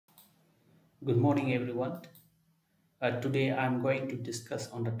Good morning, everyone. Today I'm going to discuss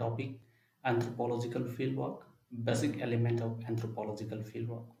on the topic anthropological fieldwork, basic element of anthropological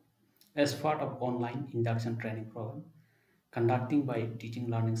fieldwork, as part of online induction training program conducting by Teaching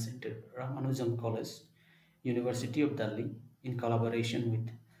Learning Center, Ramanujan College, University of Delhi, in collaboration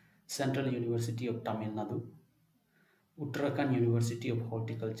with Central University of Tamil Nadu, Uttarakhand University of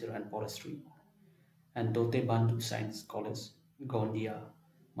Horticulture and Forestry, and Dhote Bandhu Science College, Gondia,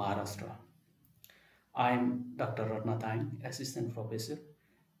 Maharashtra. I am Dr. Ratna Tayeng, Assistant Professor,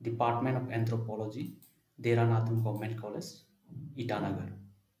 Department of Anthropology, Dera Natung Government College, Itanagar.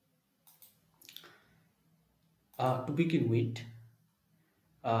 To begin with,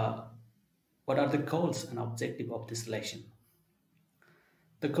 uh, what are the goals and objective of this lesson?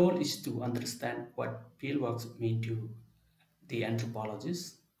 The goal is to understand what fieldworks mean to the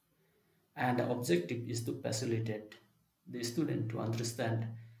anthropologist, and the objective is to facilitate the student to understand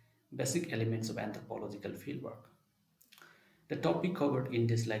basic elements of anthropological fieldwork. The topic covered in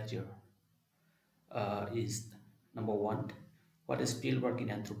this lecture is number one, what is fieldwork in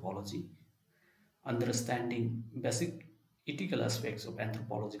anthropology? Understanding basic ethical aspects of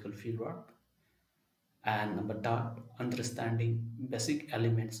anthropological fieldwork. And number two, understanding basic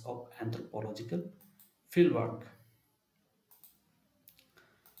elements of anthropological fieldwork.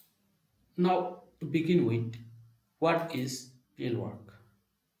 Now, to begin with, what is fieldwork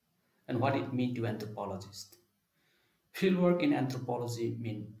and what it means to anthropologists? Fieldwork in anthropology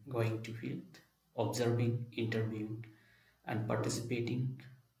means going to field, observing, interviewing, and participating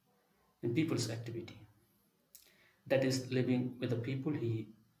in people's activity. That is, living with the people he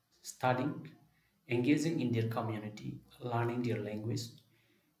studying, engaging in their community, learning their language,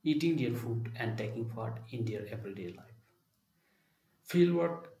 eating their food, and taking part in their everyday life.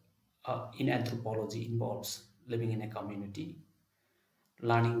 Fieldwork in anthropology involves living in a community,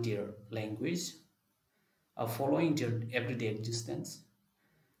 learning their language, following their everyday existence,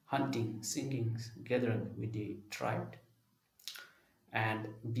 hunting, singing, gathering with the tribe, and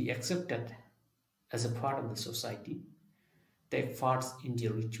be accepted as a part of the society, take parts in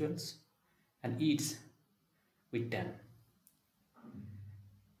their rituals, and eat with them.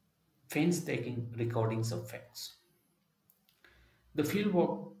 Painstaking recordings of facts. The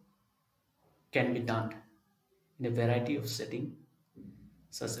fieldwork can be done in a variety of settings,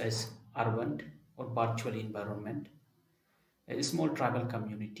 such as urban or virtual environment, a small tribal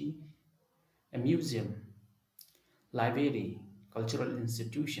community, a museum, library, cultural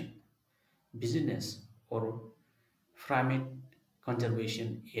institution, business, or primate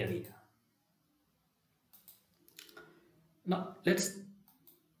conservation area. Now, let's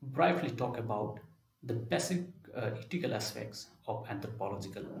briefly talk about the basic ethical aspects of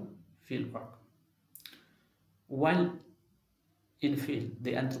anthropological fieldwork. While in field,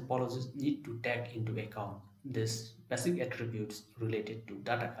 the anthropologists need to take into account these basic attributes related to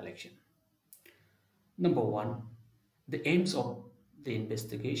data collection. Number one, the aims of the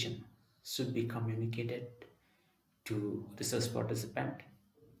investigation should be communicated to research participant,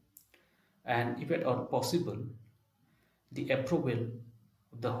 and if at all possible, the approval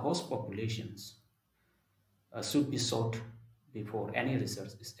of the host populations should be sought before any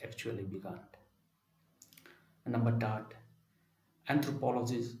research is actually begun. And number third,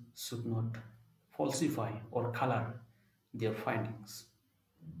 anthropologists should not falsify or color their findings.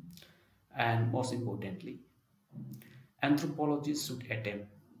 And most importantly, anthropologists should attempt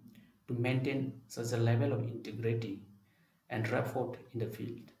to maintain such a level of integrity and rapport in the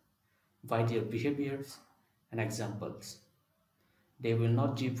field by their behaviors and examples. They will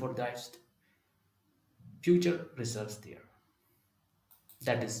not jeopardize future research there.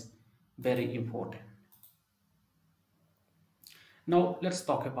 That is very important. Now let's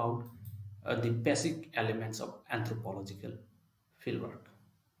talk about the basic elements of anthropological fieldwork.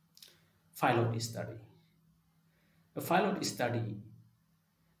 Phyloid study. A phyloid study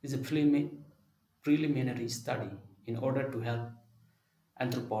is a preliminary study in order to help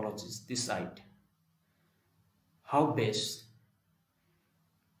anthropologists decide how best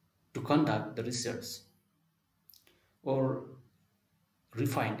to conduct the research or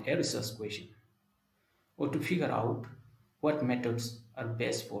refine a research question, or to figure out what methods are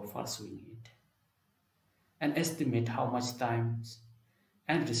best for pursuing it, and estimate how much time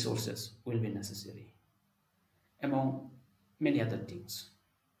and resources will be necessary, among many other things.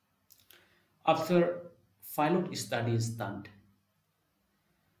 After phyloid study is done,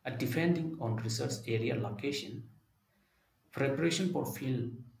 depending on research area location, preparation for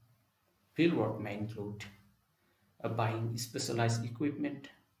fieldwork may include buying specialized equipment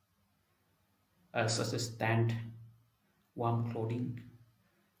such as tent, warm clothing,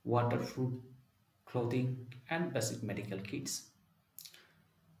 waterproof clothing, and basic medical kits.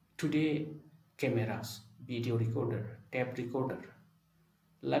 Today, cameras, video recorder, tape recorder,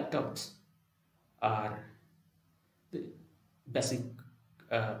 laptops are the basic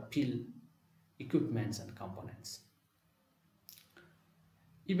field equipments and components.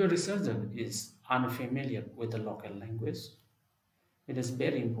 If a researcher is unfamiliar with the local language, it is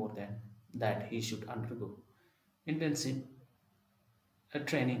very important that he should undergo intensive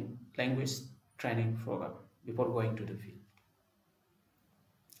language training program before going to the field.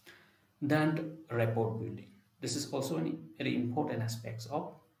 Then rapport building. This is also a very important aspect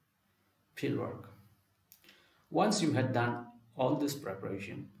of fieldwork. Once you have done all this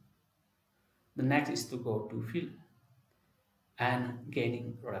preparation, the next is to go to field and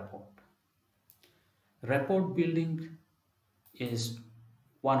gaining rapport. Rapport building is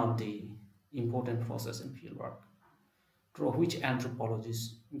one of the important process in fieldwork through which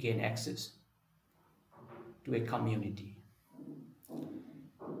anthropologists gain access to a community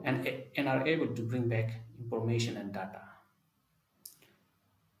and are able to bring back information and data.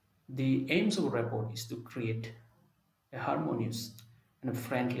 The aims of rapport is to create a harmonious and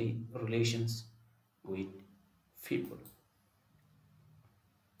friendly relations with people.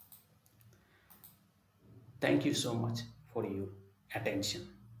 Thank you so much for your attention.